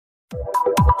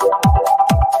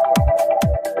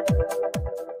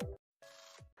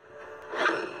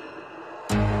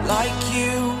Like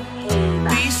you,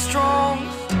 be strong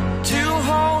to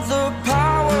hold the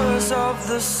powers of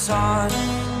the sun.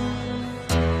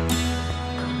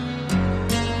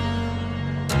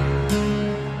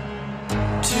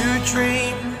 To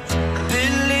dream,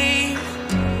 believe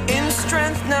in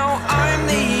strength. Now I'm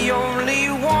the only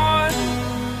one,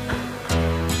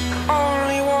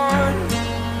 only one.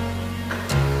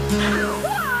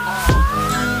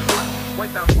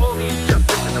 Wipe out all the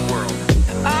injustice in the world.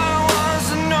 I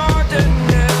was an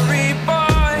ordinary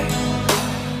boy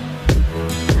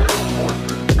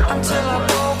until I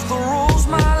broke the rules.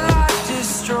 My life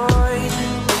destroyed,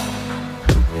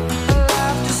 a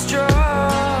life destroyed.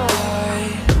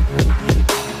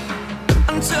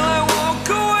 Until I woke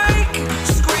awake,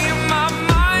 scream my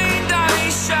mind, I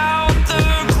shout, the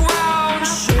ground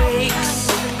shakes.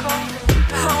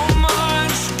 How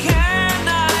much can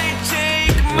I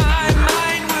take? My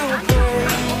mind will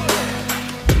break.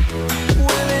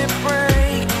 Will it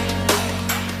break?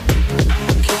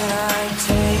 Can I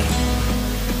take?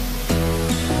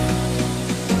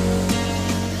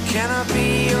 Can I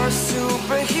be your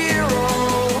superhero?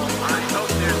 I hope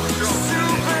there's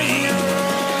Superhero.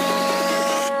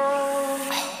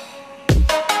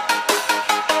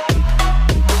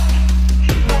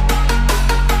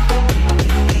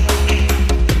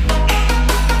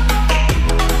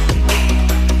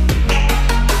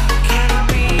 Can I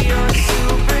be your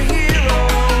superhero?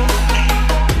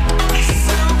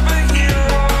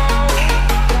 Superhero.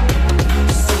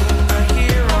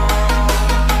 Superhero.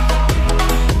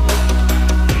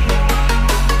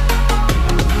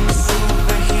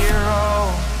 Superhero.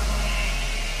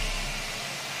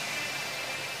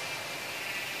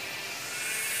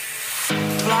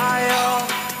 Fly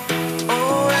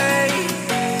away.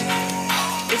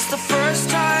 It's the first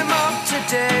time of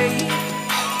today.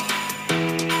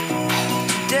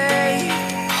 Today.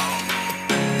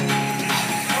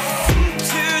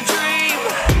 To dream,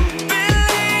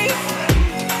 believe.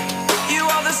 You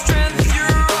are the strength,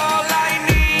 you're all I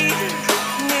need.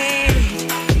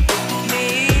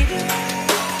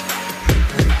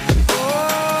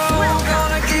 Oh, I'm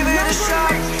gonna give it a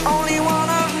shot. Only one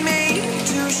of me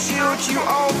to shield you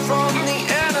all from the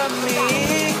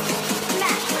enemy.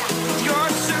 You're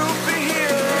a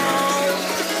superhero.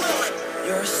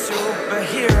 You're a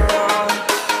superhero.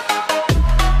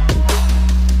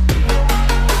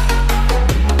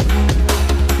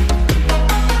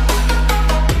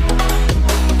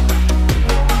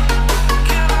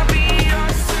 Can I be your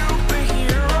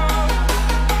superhero?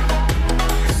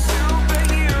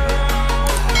 Superhero.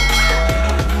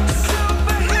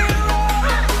 Superhero.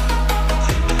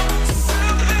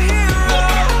 Superhero.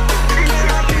 Can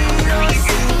I be your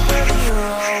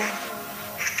superhero?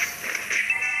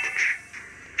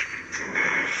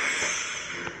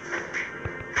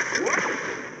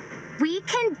 We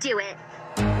can do it.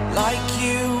 Like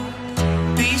you,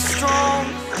 be strong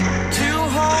to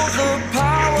hold the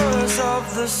powers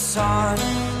of the sun.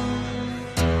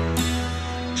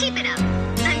 Keep it up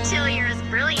until you're as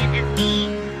brilliant as me.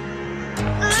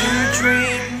 To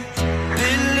dream,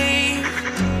 believe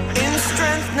in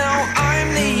strength. Now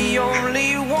I'm the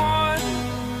only one,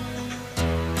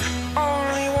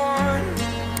 only one.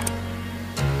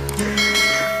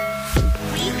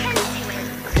 We can do it.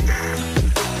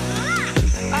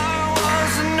 I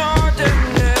was an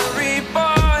ordinary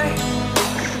boy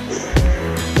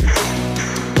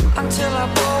until I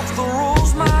broke the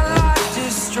rules. My life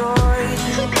destroyed,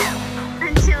 Keep it up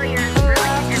until you're as a brilliant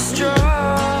life as me.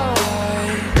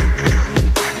 destroyed.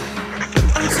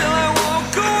 Until I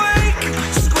woke awake,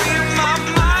 scream my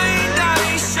mind,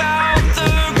 I shout,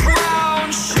 the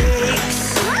ground shakes.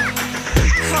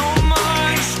 How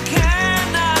much can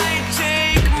I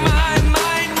take? My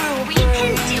mind will We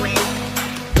can break. do it.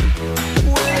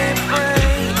 Will it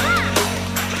break?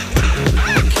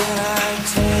 Can I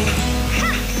take?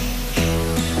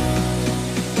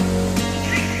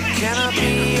 Can I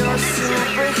be your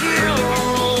superhero?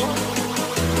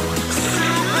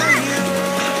 Superhero.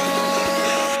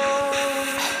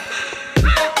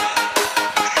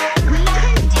 We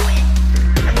can do it.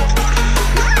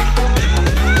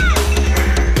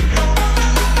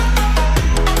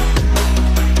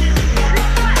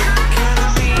 Can I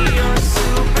be your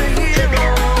superhero?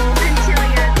 Until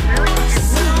you're as brilliant as me.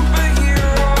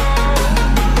 Superhero.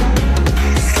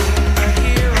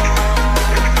 Superhero.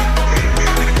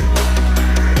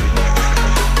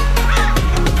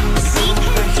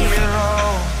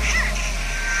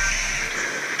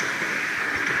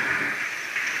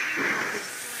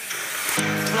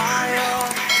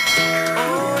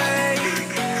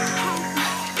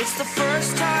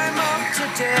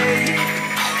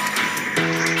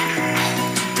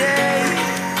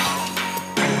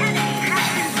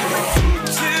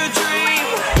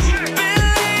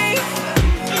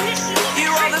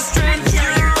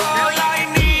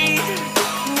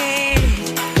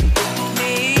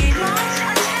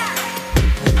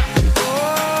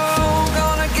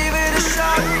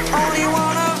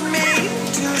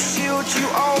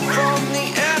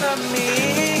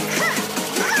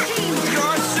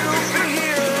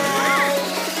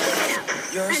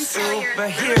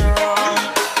 superhero.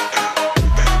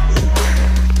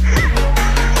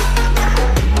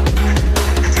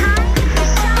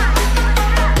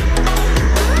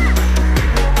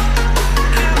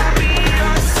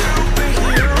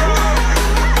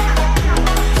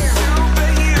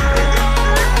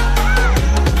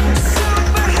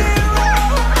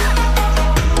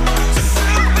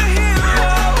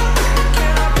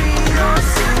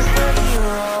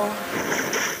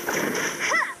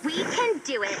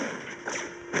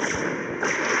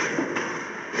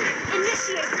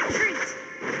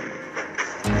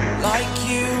 Like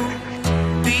you,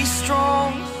 be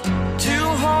strong to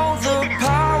hold the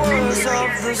powers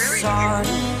of the sun.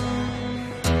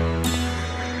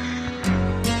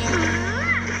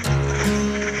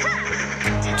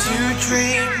 To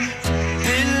dream,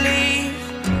 believe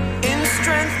in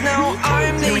strength. Now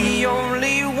I'm the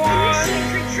only one.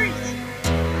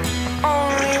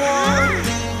 Only one.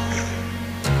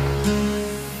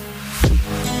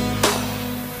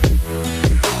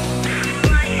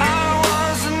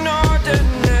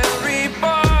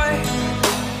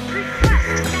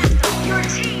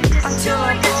 Until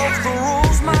I broke the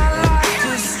rules, my life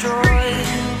destroyed.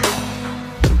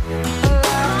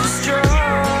 Life destroyed.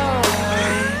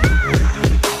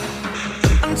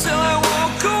 Until I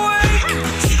woke awake,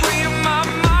 scream my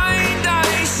mind,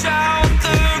 I shout,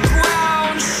 the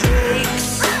ground shakes.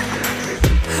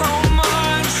 How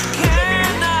much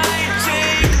can I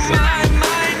take? My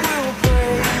mind will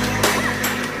break.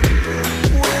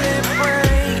 Will it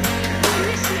break?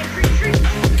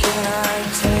 Can I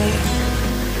take?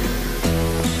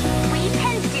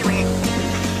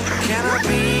 Can I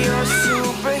be your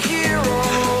superhero?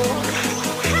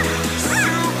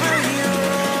 Superhero.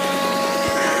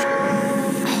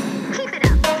 Keep it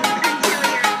up until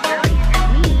you're as brilliant as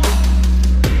me.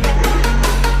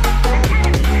 The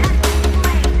enemy has been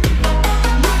slain.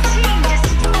 Your team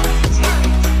destroyed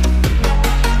turret.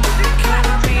 Can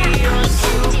I be your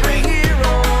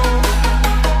superhero?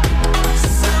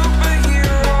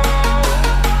 Superhero.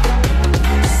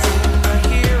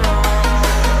 Superhero.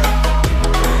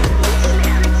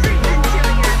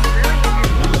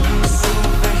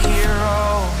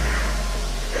 Superhero.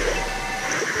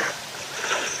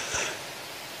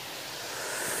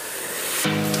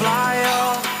 Fly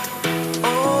up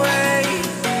away.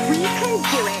 We can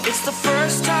do it. It's the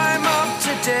first time of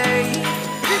today.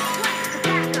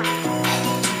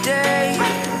 Today.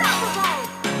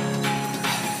 Unstoppable.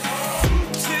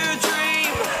 To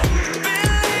dream,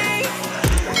 believe.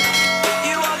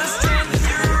 You are the strength,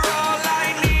 you're all I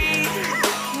need.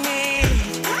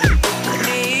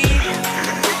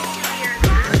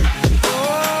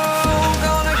 Oh,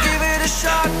 gonna give it a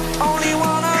shot. Only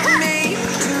one of me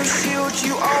to shield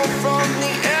you all from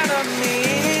the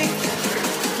enemy.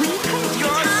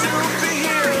 You're a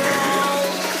superhero.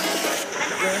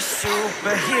 You're a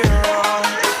superhero.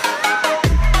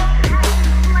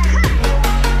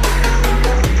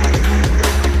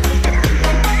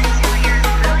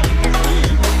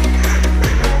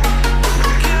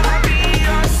 Can I be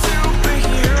your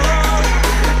superhero?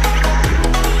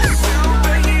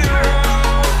 Superhero.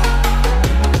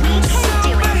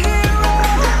 Superhero.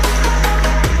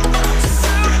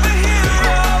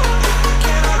 Superhero.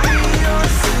 Can I be your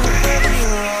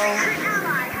superhero?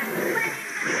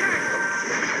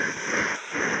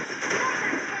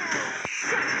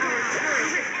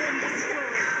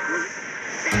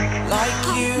 Like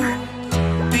you,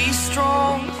 be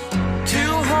strong to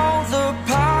hold the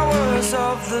powers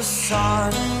of the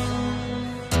sun.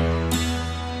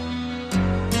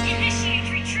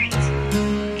 Initiate retreat.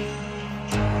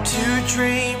 To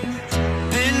dream,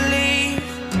 believe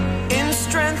in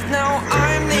strength. Now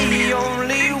I'm the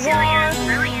only one.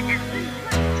 Brilliant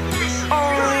as me.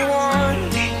 Only one.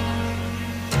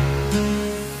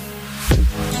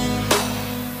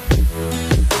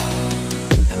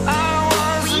 I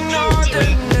was We an can do it.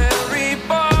 ordinary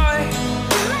boy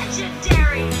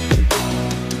Legendary.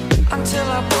 until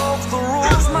I broke the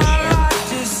rules. My life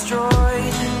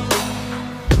destroyed.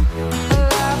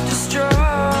 Life destroyed.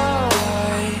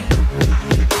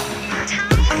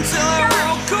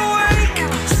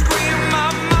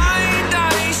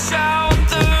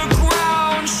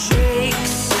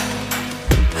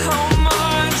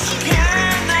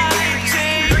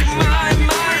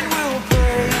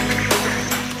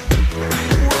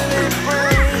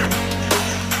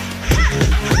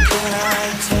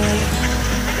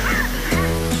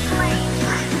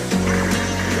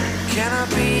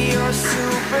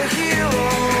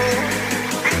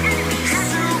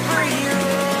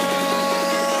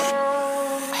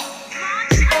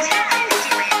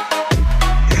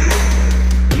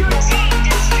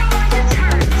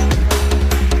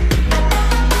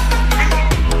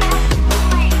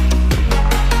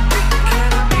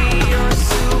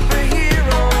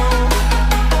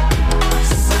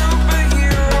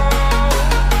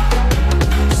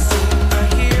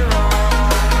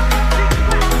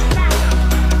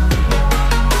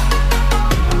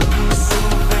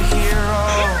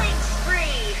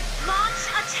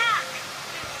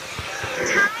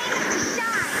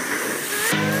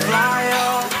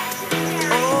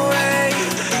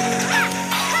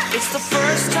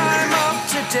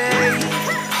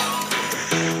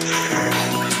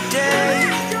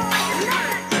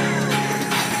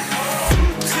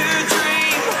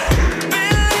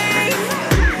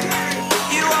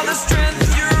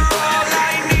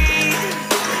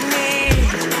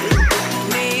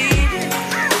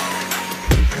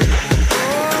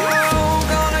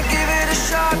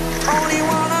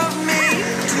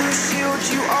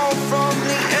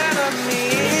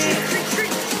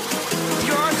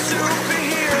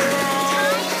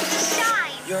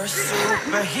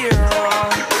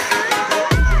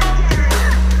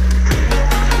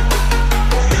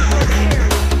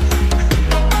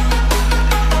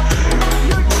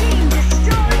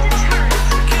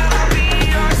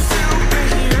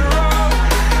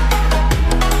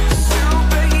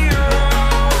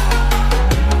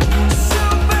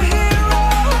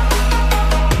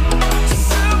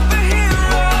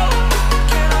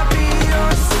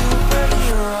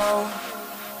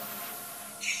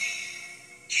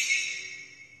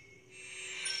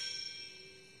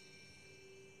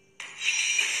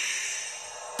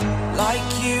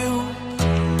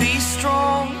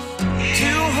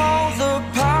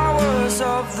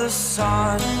 the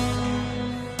sun.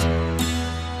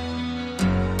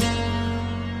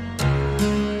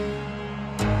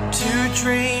 To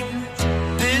dream